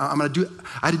 I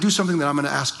had to do something that I'm going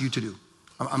to ask you to do.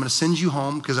 I'm going to send you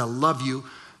home because I love you.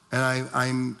 And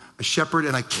I'm a shepherd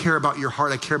and I care about your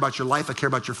heart. I care about your life. I care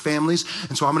about your families.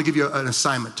 And so I'm going to give you an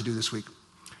assignment to do this week.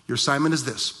 Your assignment is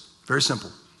this, very simple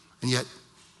and yet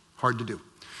hard to do.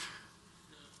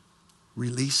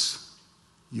 Release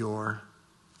your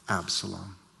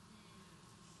Absalom.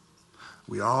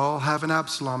 We all have an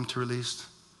Absalom to release.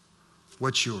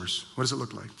 What's yours? What does it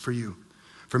look like for you?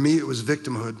 For me, it was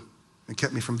victimhood and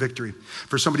kept me from victory.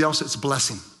 For somebody else, it's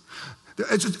blessing.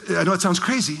 I know it sounds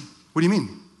crazy. What do you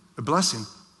mean? A blessing.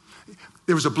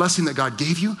 There was a blessing that God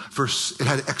gave you. It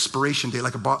had an expiration date,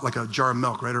 like a jar of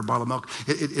milk, right, or a bottle of milk.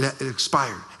 It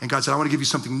expired. And God said, I want to give you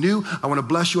something new. I want to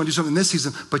bless you. I want to do something this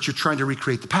season, but you're trying to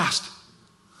recreate the past.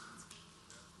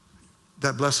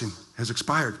 That blessing has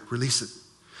expired. Release it.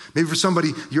 Maybe for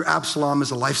somebody, your Absalom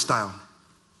is a lifestyle.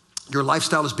 Your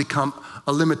lifestyle has become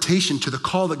a limitation to the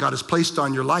call that God has placed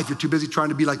on your life. You're too busy trying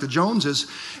to be like the Joneses.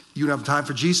 You don't have time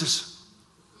for Jesus.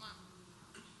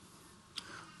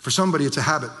 For somebody, it's a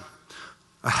habit.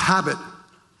 A habit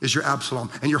is your Absalom.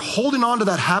 And you're holding on to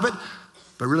that habit,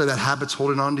 but really that habit's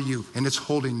holding on to you, and it's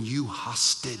holding you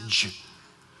hostage.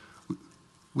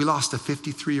 We lost a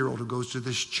 53-year-old who goes to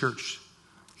this church.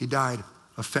 He died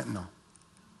of fentanyl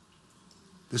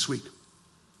this week.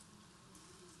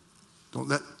 Don't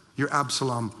let your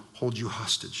Absalom hold you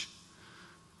hostage.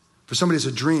 For somebody, it's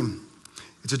a dream.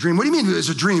 It's a dream. What do you mean it's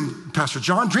a dream, Pastor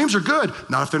John? Dreams are good.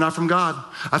 Not if they're not from God.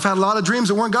 I've had a lot of dreams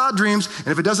that weren't God dreams, and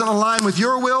if it doesn't align with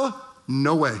your will,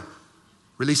 no way.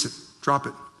 Release it. Drop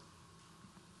it.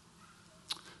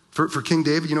 For King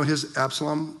David, you know his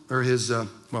Absalom, or his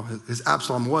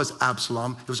Absalom was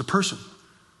Absalom. It was a person.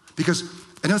 Because,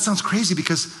 I know it sounds crazy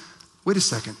because, wait a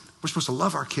second, we're supposed to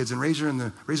love our kids and raise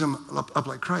them up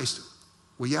like Christ.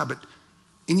 Well, yeah, but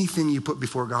anything you put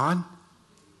before God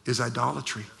is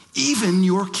idolatry. Even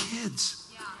your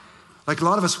kids. Yeah. Like a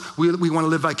lot of us, we want to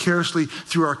live vicariously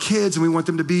through our kids, and we want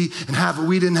them to be and have what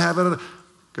we didn't have.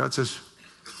 God says,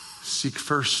 seek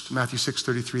first, Matthew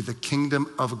 6:33, the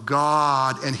kingdom of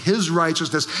God and his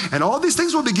righteousness, and all these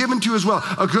things will be given to you as well.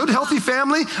 A good, healthy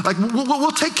family, like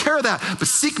we'll take care of that, but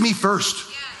seek me first.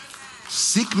 Yes.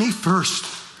 Seek me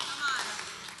first.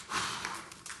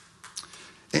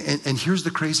 And here's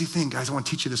the crazy thing, guys. I want to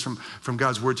teach you this from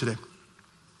God's word today.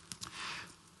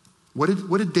 What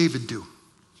did David do?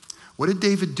 What did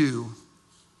David do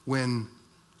when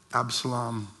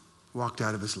Absalom walked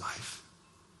out of his life?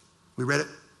 We read it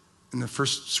in the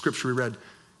first scripture we read.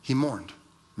 He mourned.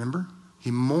 Remember?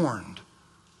 He mourned.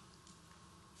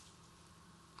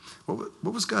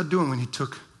 What was God doing when he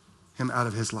took him out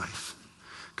of his life?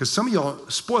 Because some of y'all,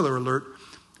 spoiler alert,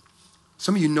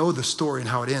 some of you know the story and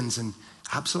how it ends, and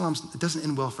it doesn't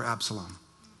end well for Absalom.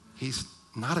 He's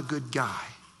not a good guy.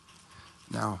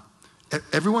 Now,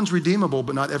 everyone's redeemable,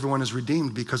 but not everyone is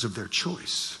redeemed because of their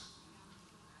choice,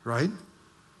 right?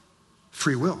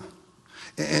 Free will.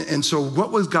 And so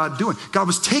what was God doing? God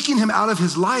was taking him out of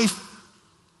his life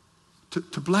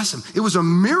to bless him. It was a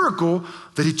miracle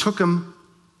that he took him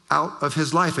out of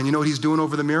his life. And you know what he's doing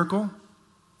over the miracle?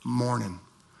 Mourning.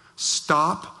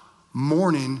 Stop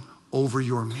mourning over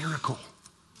your miracle.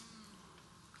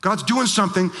 God's doing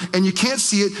something and you can't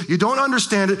see it. You don't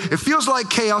understand it. It feels like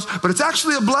chaos, but it's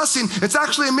actually a blessing. It's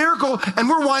actually a miracle. And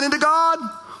we're whining to God.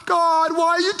 God,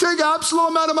 why you take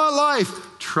Absalom out of my life?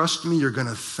 Trust me, you're going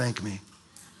to thank me.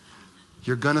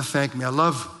 You're going to thank me. I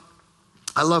love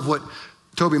what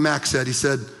Toby Mack said, he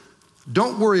said,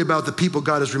 don't worry about the people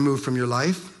God has removed from your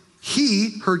life.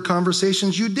 He heard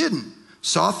conversations you didn't,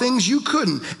 saw things you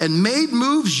couldn't, and made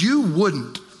moves you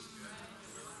wouldn't.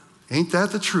 Ain't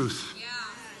that the truth?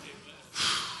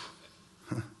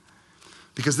 Yeah.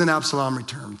 Because then Absalom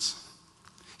returns.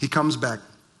 He comes back.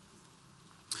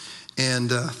 And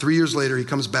 3 years later, he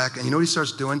comes back, and you know what he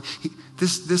starts doing?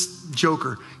 This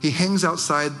joker, he hangs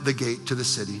outside the gate to the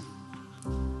city.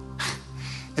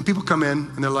 And people come in,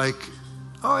 and they're like,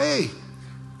 oh, hey,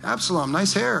 Absalom,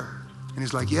 nice hair. And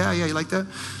he's like, yeah, you like that?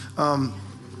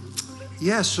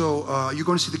 Yeah, so you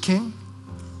going to see the king?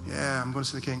 Yeah, I'm going to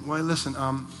see the king. Well, listen,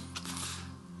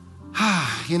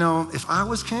 you know, if I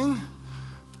was king,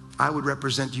 I would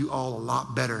represent you all a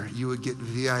lot better. You would get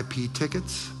VIP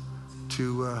tickets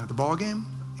to the ball game.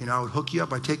 You know, I would hook you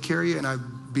up, I'd take care of you, and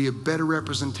I'd be a better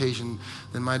representation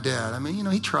than my dad. I mean, you know,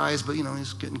 he tries, but, you know,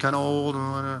 he's getting kind of old.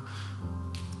 And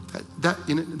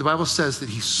you know, the Bible says that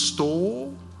he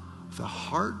stole the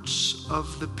hearts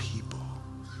of the people.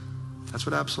 That's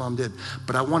what Absalom did.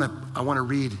 But I want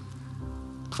to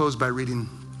close by reading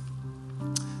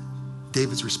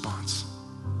David's response.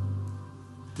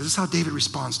 This is how David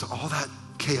responds to all that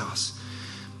chaos.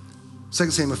 2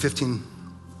 Samuel 15,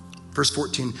 verse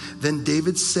 14. Then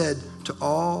David said to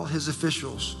all his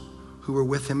officials who were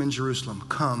with him in Jerusalem,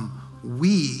 come,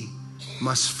 we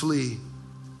must flee,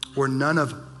 or none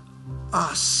of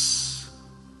us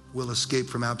will escape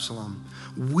from Absalom.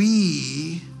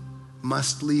 We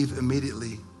must leave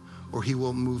immediately, or he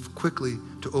will move quickly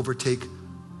to overtake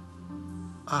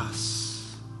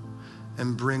us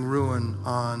and bring ruin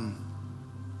on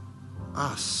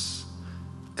us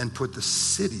and put the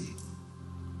city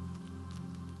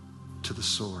to the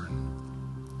sword.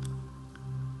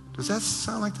 Does that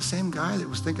sound like the same guy that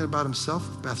was thinking about himself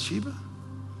with Bathsheba?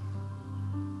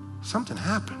 Something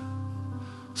happened.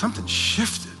 Something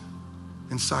shifted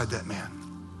inside that man.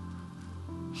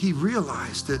 He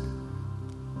realized that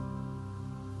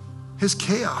his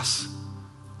chaos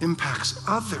impacts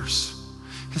others.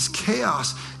 His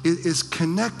chaos is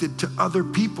connected to other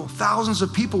people. Thousands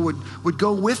of people would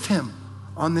go with him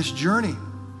on this journey.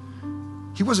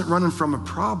 He wasn't running from a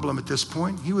problem at this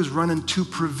point. He was running to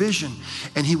provision.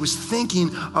 And he was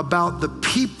thinking about the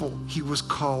people he was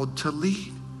called to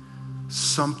lead.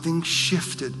 Something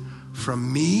shifted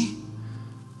from me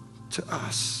to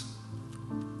us.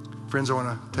 Friends, I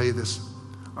want to tell you this.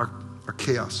 Our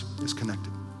chaos is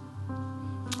connected.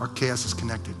 Our chaos is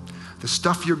connected. The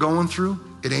stuff you're going through,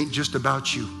 it ain't just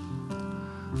about you.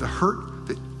 The hurt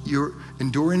that you're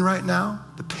enduring right now,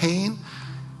 the pain,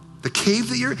 the cave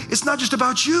that you're in, it's not just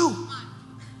about you.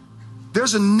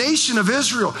 There's a nation of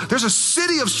Israel. There's a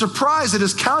city of surprise that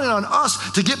is counting on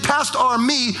us to get past our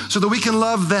me so that we can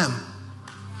love them.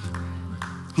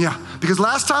 Yeah, because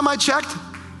last time I checked,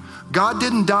 God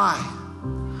didn't die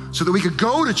so that we could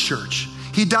go to church.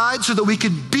 He died so that we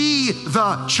could be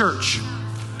the church.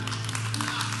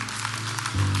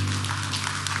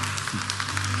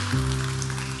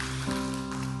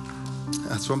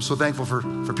 That's why I'm so thankful for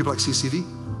people like CCV.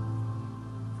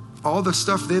 All the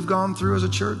stuff they've gone through as a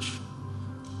church,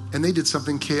 and they did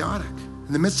something chaotic.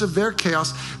 In the midst of their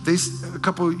chaos, a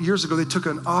couple of years ago, they took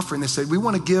an offering. They said, we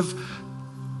want to give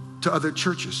to other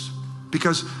churches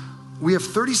because we have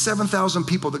 37,000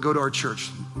 people that go to our church,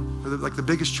 like the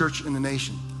biggest church in the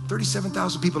nation.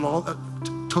 37,000 people all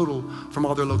total from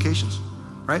all their locations,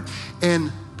 right?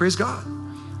 And praise God.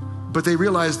 But they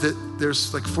realized that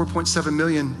there's like 4.7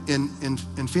 million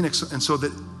in Phoenix, and so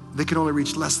that they can only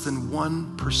reach less than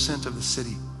 1% of the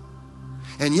city.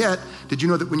 And yet, did you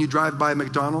know that when you drive by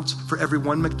McDonald's, for every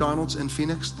one McDonald's in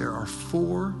Phoenix, there are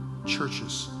 4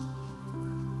 churches?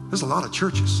 There's a lot of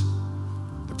churches.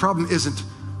 The problem isn't,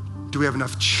 do we have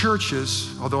enough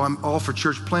churches? Although I'm all for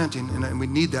church planting, and we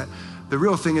need that. The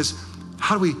real thing is,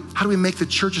 how do we make the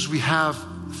churches we have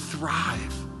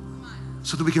thrive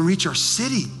so that we can reach our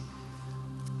city?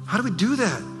 How do we do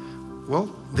that?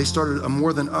 Well, they started a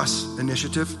More Than Us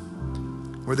initiative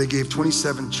where they gave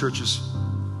 27 churches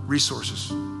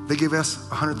resources. They gave us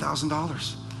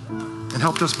 $100,000 and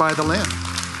helped us buy the land.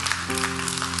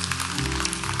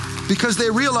 Because they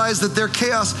realized that their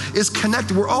chaos is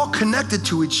connected. We're all connected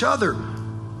to each other.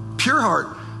 Pure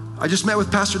Heart. I just met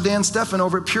with Pastor Dan Steffen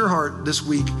over at Pure Heart this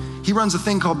week. He runs a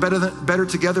thing called Better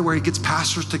Together, where he gets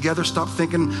pastors together, stop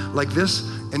thinking like this,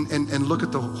 and look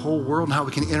at the whole world and how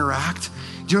we can interact.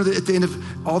 Do you know that at the end of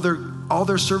all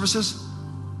their services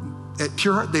at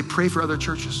Pure Heart, they pray for other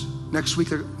churches. Next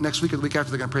week or the week after,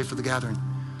 they're going to pray for the gathering,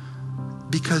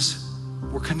 because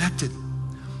we're connected.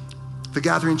 The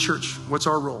Gathering Church, what's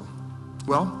our role?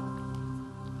 Well,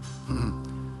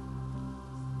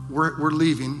 we're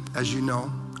leaving, as you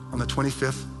know, on the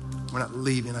 25th. We're not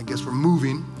leaving, I guess we're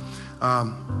moving.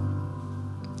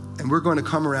 And we're going to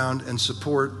come around and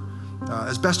support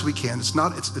as best we can. It's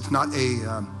not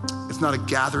a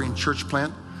gathering church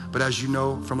plant, but as you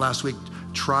know from last week,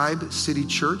 Tribe City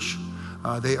Church,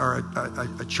 they are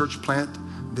a church plant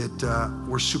that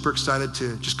we're super excited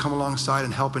to just come alongside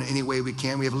and help in any way we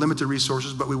can. We have limited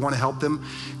resources, but we want to help them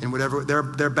in whatever.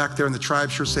 They're back there in the Tribe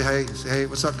Church. Say hey,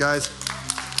 what's up, guys?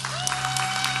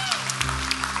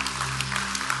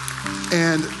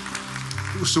 And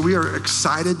so we are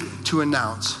excited to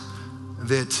announce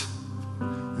that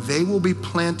they will be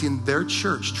planting their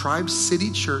church, Tribe City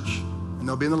Church, and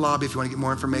they'll be in the lobby. If you want to get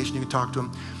more information, you can talk to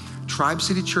them. Tribe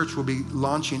City Church will be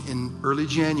launching in early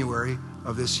January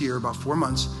of this year, about 4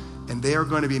 months, and they are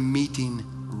going to be meeting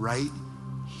right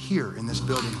here in this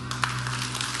building.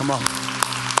 Come on.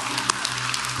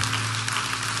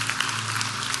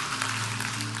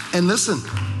 And listen,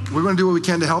 we're going to do what we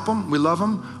can to help them. We love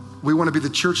them. We want to be the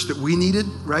church that we needed,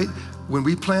 right, when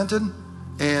we planted.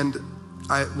 And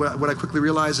what I quickly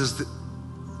realized is that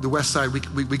the West Side,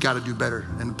 we got to do better.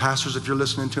 And pastors, if you're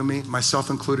listening to me, myself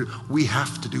included, we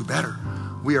have to do better.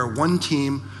 We are one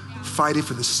team fighting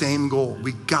for the same goal.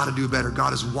 We got to do better.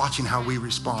 God is watching how we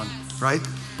respond, right?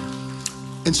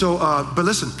 And so, but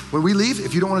listen, when we leave,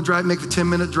 if you don't want to make the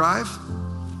 10-minute drive,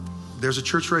 there's a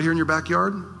church right here in your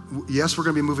backyard. Yes, we're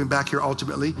going to be moving back here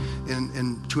ultimately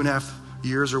in 2.5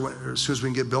 years or as soon as we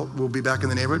can get built, we'll be back in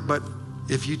the neighborhood. But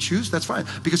if you choose, that's fine.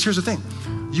 Because here's the thing,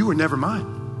 you were never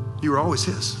mine. You were always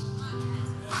his.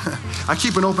 I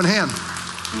keep an open hand.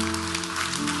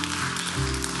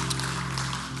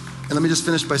 And let me just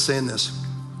finish by saying this.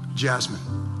 Jasmine,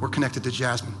 we're connected to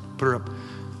Jasmine. Put her up.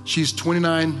 She's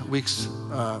 29 weeks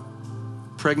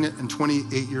pregnant and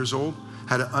 28 years old,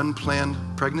 had an unplanned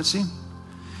pregnancy.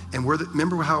 And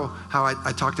remember how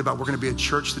I talked about we're going to be a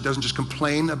church that doesn't just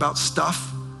complain about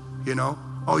stuff, you know?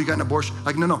 Oh, you got an abortion.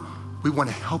 Like, no. We want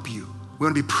to help you. We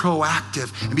want to be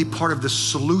proactive and be part of the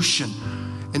solution.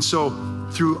 And so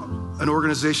through an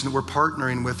organization that we're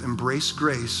partnering with, Embrace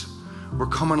Grace, we're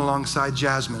coming alongside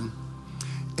Jasmine,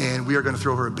 and we are going to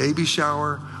throw her a baby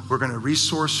shower. We're going to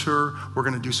resource her. We're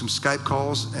going to do some Skype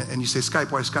calls. And you say,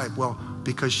 Skype, why Skype? Well,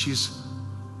 because she's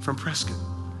from Prescott.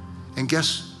 And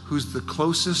guess who's the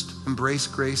closest Embrace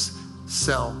Grace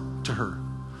cell to her?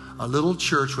 A little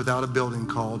church without a building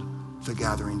called The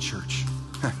Gathering Church.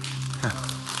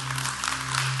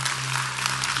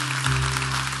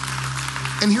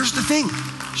 And here's the thing,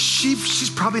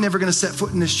 she's probably never going to set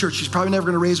foot in this church. She's probably never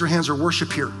going to raise her hands or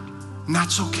worship here. And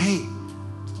that's okay,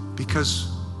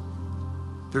 because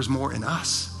there's more in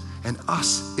us. And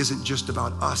us isn't just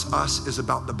about us. Us is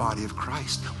about the body of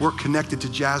Christ. We're connected to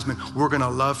Jasmine. We're going to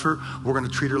love her. We're going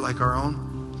to treat her like our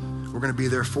own. We're going to be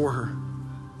there for her.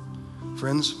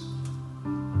 Friends,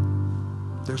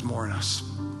 there's more in us.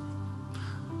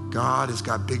 God has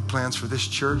got big plans for this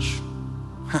church.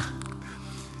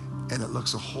 And it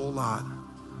looks a whole lot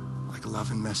like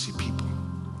loving messy people.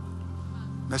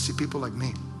 Messy people like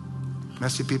me.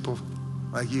 Messy people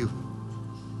like you.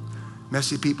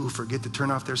 Messy people who forget to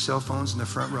turn off their cell phones in the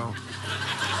front row.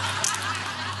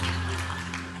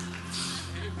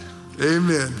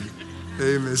 Amen.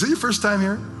 Amen. Is it your first time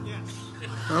here? Yes.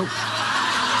 Oh.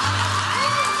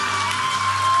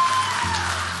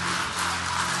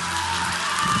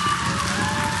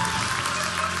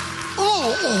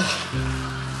 Oh.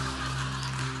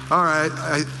 All right.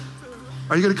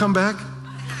 Are you going to come back?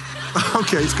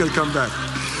 Okay, he's going to come back.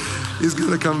 He's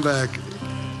going to come back.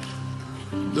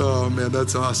 Oh, man,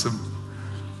 that's awesome.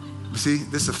 See,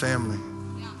 this is a family.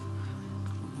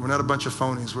 We're not a bunch of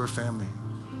phonies. We're a family.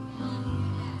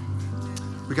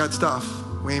 We got stuff.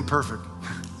 We ain't perfect.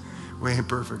 We ain't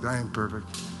perfect. I ain't perfect.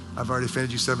 I've already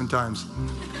offended you 7 times.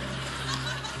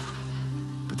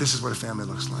 But this is what a family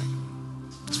looks like.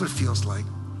 This is what it feels like.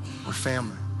 We're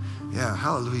family. Yeah,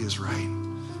 hallelujah is right.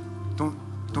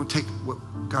 Don't take what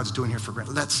God's doing here for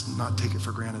granted. Let's not take it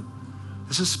for granted.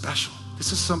 This is special.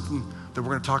 This is something that we're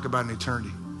going to talk about in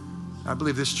eternity. I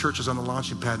believe this church is on the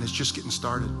launching pad and it's just getting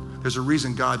started. There's a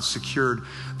reason God secured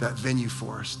that venue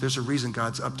for us. There's a reason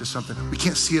God's up to something. We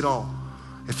can't see it all.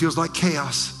 It feels like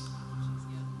chaos,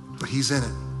 but he's in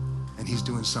it and he's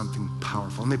doing something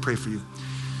powerful. Let me pray for you.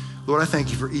 Lord, I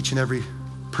thank you for each and every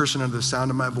person under the sound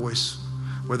of my voice,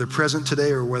 whether present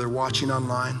today or whether watching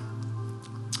online.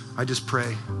 I just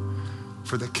pray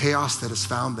for the chaos that has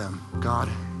found them. God,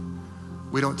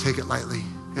 we don't take it lightly.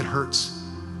 It hurts.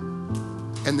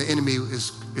 And the enemy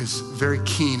is very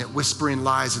keen at whispering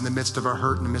lies in the midst of our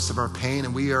hurt, in the midst of our pain.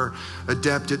 And we are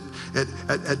adept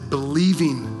at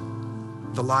believing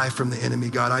the lie from the enemy.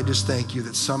 God, I just thank you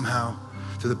that somehow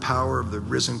through the power of the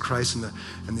risen Christ and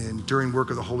the enduring work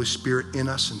of the Holy Spirit in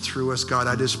us and through us, God,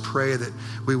 I just pray that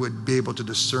we would be able to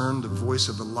discern the voice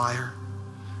of the liar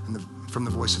from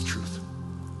the voice of truth.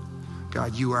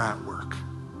 God, you are at work.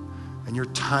 And your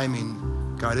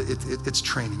timing, God, it's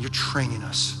training. You're training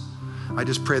us. I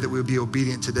just pray that we would be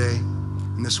obedient today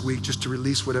and this week just to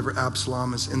release whatever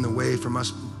Absalom is in the way from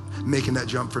us making that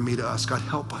jump from me to us. God,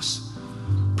 help us.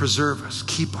 Preserve us.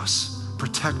 Keep us.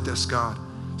 Protect us, God.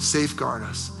 Safeguard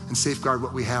us and safeguard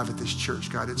what we have at this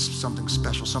church. God, it's something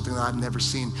special, something that I've never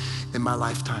seen in my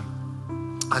lifetime.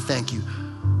 I thank you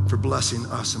for blessing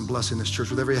us and blessing this church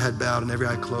with every head bowed and every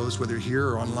eye closed. Whether you're here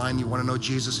or online, you want to know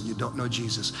Jesus and you don't know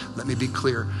Jesus, let me be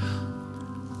clear.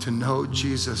 To know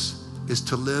Jesus is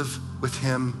to live with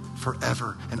him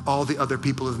forever. And all the other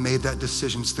people have made that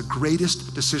decision. It's the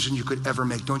greatest decision you could ever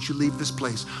make. Don't you leave this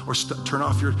place or turn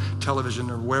off your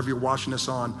television or wherever you're watching this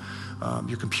on,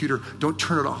 your computer. Don't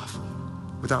turn it off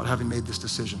without having made this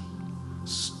decision.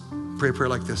 Pray a prayer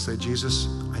like this. Say, Jesus,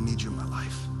 I need you in my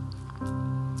life.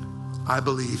 I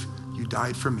believe you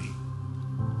died for me.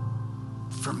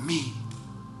 For me.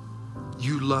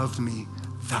 You loved me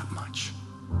that much.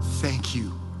 Thank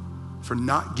you for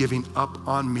not giving up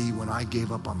on me when I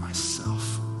gave up on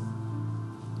myself.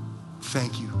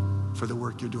 Thank you for the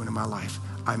work you're doing in my life.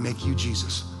 I make you,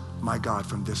 Jesus, my God,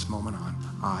 from this moment on.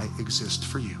 I exist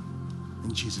for you.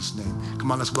 In Jesus' name.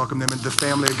 Come on, let's welcome them into the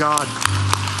family of God.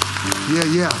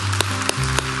 Yeah.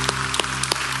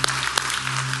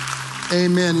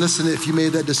 Amen. Listen, if you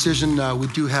made that decision, we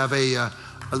do have a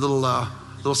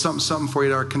little something for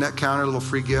you at our Connect counter, a little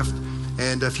free gift.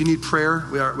 And if you need prayer,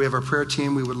 we have our prayer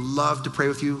team. We would love to pray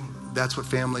with you. That's what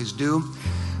families do.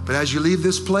 But as you leave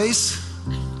this place,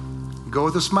 go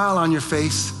with a smile on your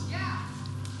face.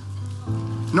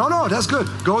 No, that's good.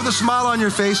 Go with a smile on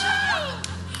your face,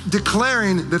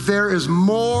 declaring that there is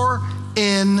more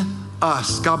in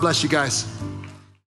us. God bless you guys.